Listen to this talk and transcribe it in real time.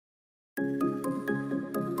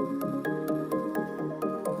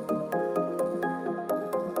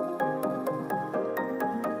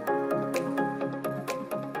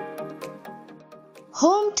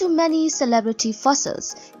Home to many celebrity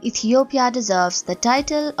fossils, Ethiopia deserves the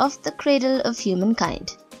title of the Cradle of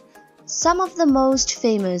Humankind. Some of the most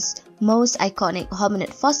famous, most iconic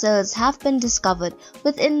hominid fossils have been discovered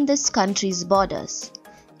within this country's borders.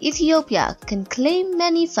 Ethiopia can claim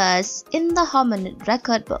many firsts in the hominid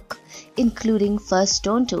record book, including first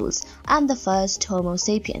stone tools and the first Homo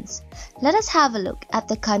sapiens. Let us have a look at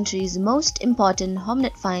the country's most important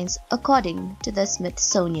hominid finds according to the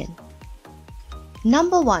Smithsonian.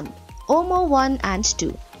 Number 1. Omo I and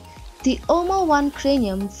II. The Omo I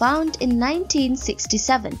cranium found in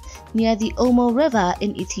 1967 near the Omo River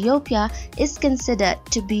in Ethiopia is considered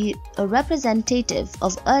to be a representative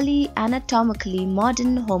of early anatomically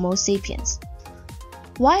modern Homo sapiens.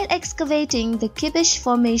 While excavating the Kibish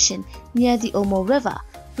Formation near the Omo River,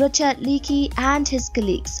 Richard Leakey and his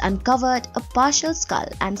colleagues uncovered a partial skull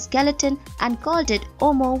and skeleton and called it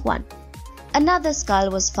Omo I. Another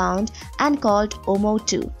skull was found and called Omo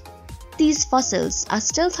II. These fossils are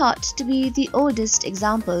still thought to be the oldest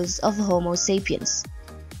examples of Homo sapiens.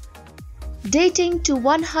 Dating to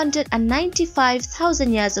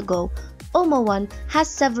 195,000 years ago, Omo I has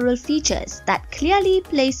several features that clearly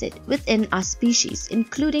place it within our species,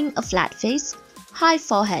 including a flat face, high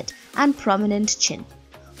forehead, and prominent chin.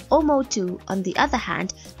 Omo II, on the other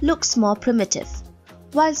hand, looks more primitive.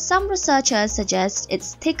 While some researchers suggest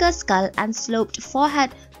its thicker skull and sloped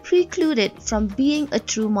forehead preclude it from being a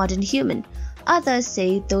true modern human, others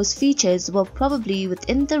say those features were probably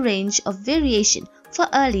within the range of variation for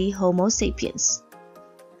early Homo sapiens.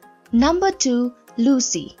 Number 2.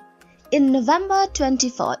 Lucy. In November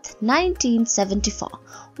 24, 1974,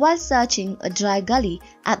 while searching a dry gully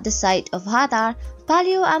at the site of Hadar,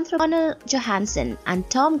 paleoanthropologist Johansen and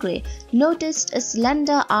Tom Gray noticed a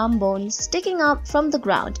slender arm bone sticking up from the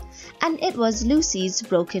ground, and it was Lucy's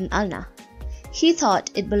broken ulna. He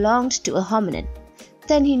thought it belonged to a hominid.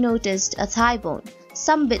 Then he noticed a thigh bone,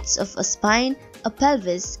 some bits of a spine, a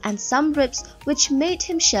pelvis, and some ribs, which made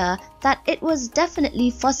him sure that it was definitely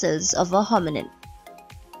fossils of a hominid.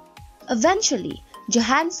 Eventually,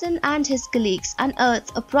 Johansen and his colleagues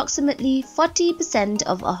unearthed approximately 40%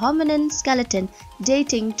 of a hominin skeleton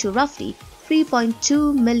dating to roughly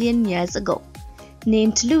 3.2 million years ago.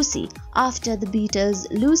 Named Lucy after the Beatles'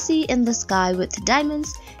 Lucy in the Sky with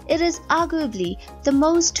Diamonds, it is arguably the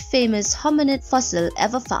most famous hominid fossil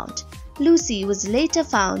ever found. Lucy was later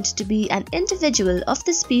found to be an individual of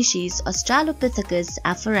the species Australopithecus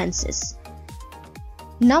afarensis.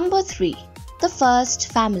 Number 3. The First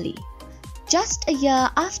Family. Just a year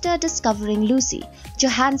after discovering Lucy,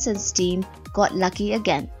 Johansen's team got lucky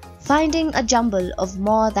again, finding a jumble of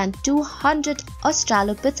more than 200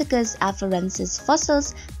 Australopithecus afarensis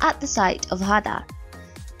fossils at the site of Hadar.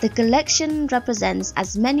 The collection represents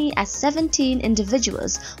as many as 17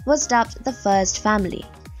 individuals, was dubbed the First Family.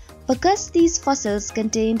 Because these fossils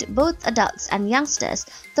contained both adults and youngsters,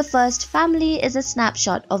 the First Family is a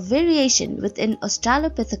snapshot of variation within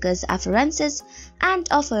Australopithecus afarensis and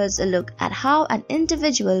offers a look at how an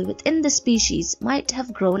individual within the species might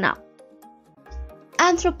have grown up.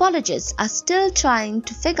 Anthropologists are still trying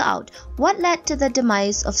to figure out what led to the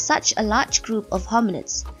demise of such a large group of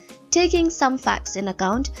hominids. Taking some facts in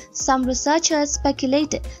account, some researchers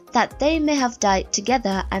speculated that they may have died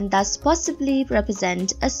together and thus possibly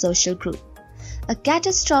represent a social group. A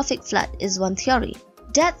catastrophic flood is one theory.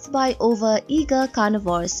 Death by over-eager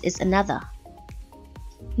carnivores is another.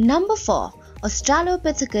 Number 4.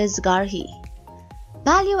 Australopithecus garhi.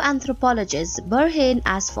 Paleoanthropologists Burhane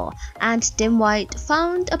Asfaw and Tim White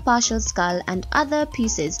found a partial skull and other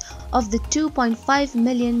pieces of the 2.5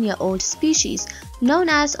 million year old species known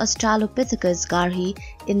as Australopithecus garhi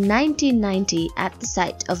in 1990 at the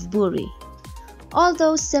site of Buri.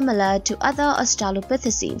 Although similar to other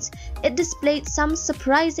Australopithecines, it displayed some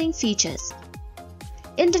surprising features.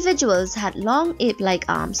 Individuals had long ape-like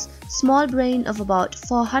arms, small brain of about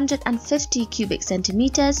 450 cubic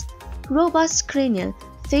centimeters, robust cranial,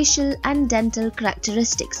 facial and dental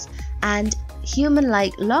characteristics, and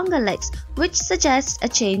human-like longer legs, which suggest a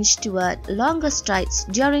change toward longer strides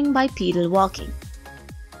during bipedal walking.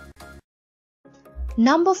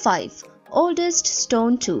 Number 5. Oldest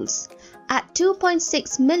stone tools. At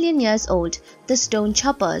 2.6 million years old, the stone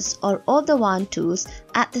choppers or Odawan tools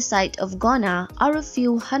at the site of Gona are a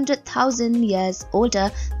few 100,000 years older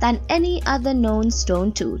than any other known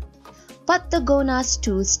stone tool. But the Gona's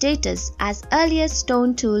tool status as earliest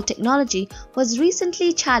stone tool technology was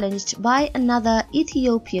recently challenged by another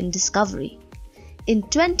Ethiopian discovery. In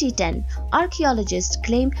 2010, archaeologists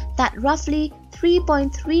claimed that roughly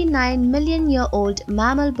 3.39 million-year-old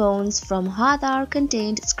mammal bones from Hadar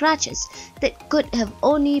contained scratches that could have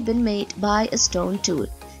only been made by a stone tool,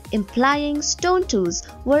 implying stone tools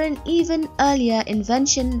were an even earlier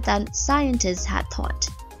invention than scientists had thought.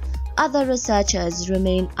 Other researchers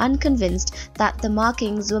remain unconvinced that the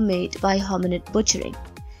markings were made by hominid butchering.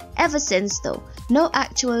 Ever since, though, no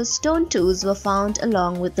actual stone tools were found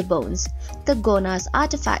along with the bones, the Gonas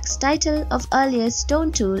artifact's title of earliest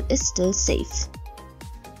stone tool is still safe.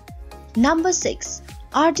 Number 6.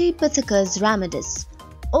 Ardipithecus ramidus.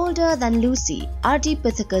 Older than Lucy,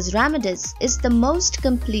 Ardipithecus ramidus is the most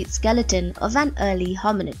complete skeleton of an early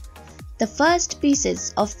hominid. The first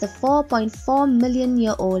pieces of the 4.4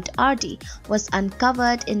 million-year-old Ardi was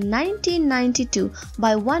uncovered in 1992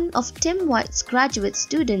 by one of Tim White's graduate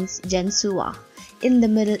students, Jensua, in the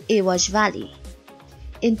Middle Awash Valley.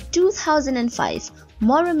 In 2005,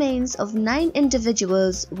 more remains of 9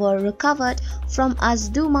 individuals were recovered from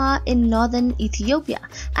Azduma in northern Ethiopia,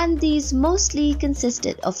 and these mostly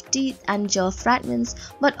consisted of teeth and jaw fragments,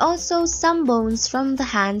 but also some bones from the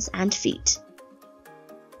hands and feet.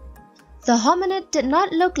 The hominid did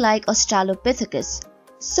not look like Australopithecus,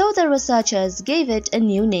 so the researchers gave it a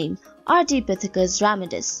new name, Ardipithecus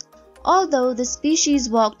ramidus. Although the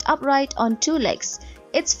species walked upright on 2 legs,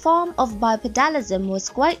 its form of bipedalism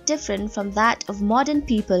was quite different from that of modern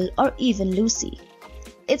people or even Lucy.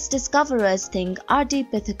 Its discoverers think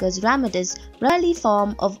Ardipithecus ramidus rarely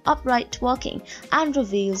form of upright walking and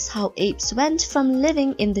reveals how apes went from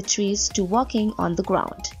living in the trees to walking on the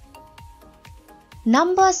ground.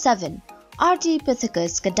 Number 7.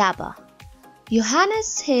 Ardipithecus cadaver.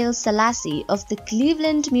 Johannes Haile Selassie of the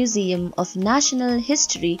Cleveland Museum of Natural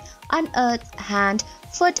History unearthed hand,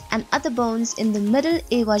 foot and other bones in the Middle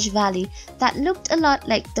Awash Valley that looked a lot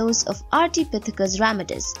like those of Ardipithecus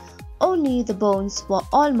ramidus, only the bones were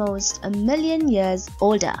almost 1 million years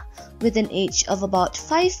older, with an age of about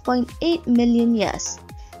 5.8 million years.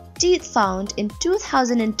 Teeth found in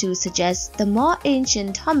 2002 suggest the more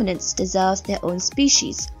ancient hominids deserve their own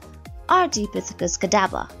species, Ardipithecus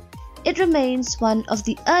cadaver. It remains one of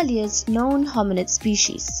the earliest known hominid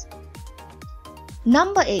species.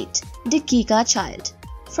 Number 8. Dikika child.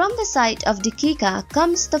 From the site of Dikika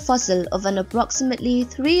comes the fossil of an approximately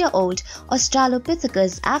 3-year-old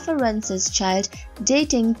Australopithecus afarensis child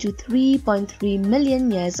dating to 3.3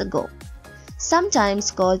 million years ago.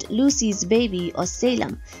 Sometimes called Lucy's baby or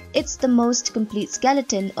Salem, it's the most complete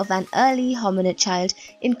skeleton of an early hominid child,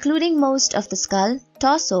 including most of the skull,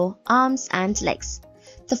 torso, arms and legs.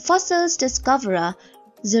 The fossil's discoverer,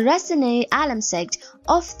 Zuressene Alamsegt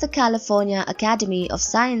of the California Academy of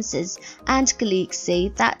Sciences and colleagues say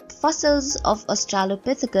that fossils of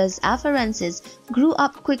Australopithecus afarensis grew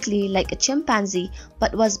up quickly like a chimpanzee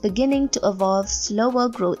but was beginning to evolve slower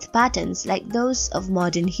growth patterns like those of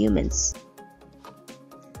modern humans.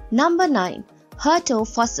 Number 9. Hurto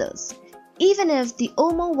fossils. Even if the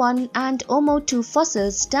Omo I and Omo II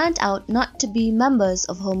fossils turned out not to be members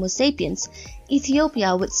of Homo sapiens,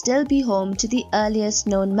 Ethiopia would still be home to the earliest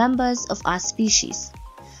known members of our species.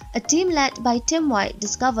 A team led by Tim White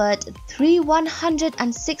discovered 3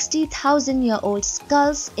 160,000-year-old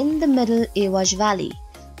skulls in the Middle Awash Valley.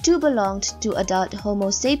 2 belonged to adult Homo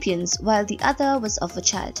sapiens while the other was of a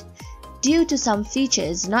child. Due to some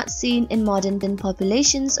features not seen in modern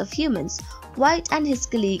populations of humans, White and his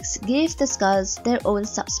colleagues gave the skulls their own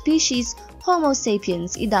subspecies Homo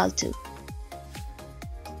sapiens idaltu.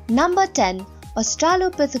 Number 10.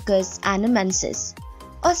 Australopithecus anamensis.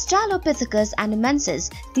 Australopithecus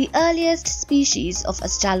anamensis, the earliest species of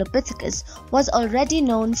Australopithecus, was already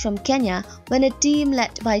known from Kenya when a team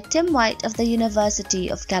led by Tim White of the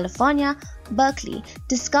University of California, Berkeley,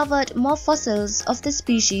 discovered more fossils of the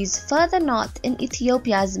species further north in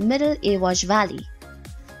Ethiopia's Middle Awash Valley.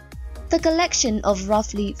 The collection of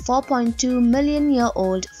roughly 4.2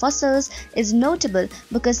 million-year-old fossils is notable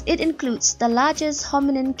because it includes the largest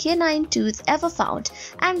hominin canine tooth ever found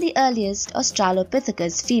and the earliest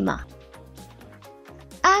Australopithecus femur.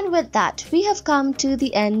 And with that, we have come to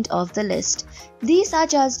the end of the list. These are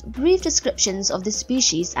just brief descriptions of the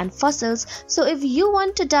species and fossils, so if you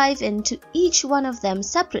want to dive into each one of them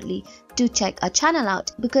separately, do check our channel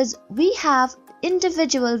out because we have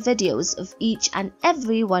individual videos of each and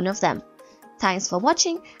every one of them. Thanks for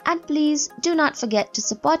watching, and please do not forget to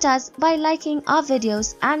support us by liking our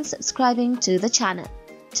videos and subscribing to the channel.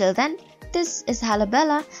 Till then, this is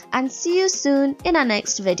Halabella and see you soon in our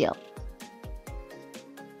next video.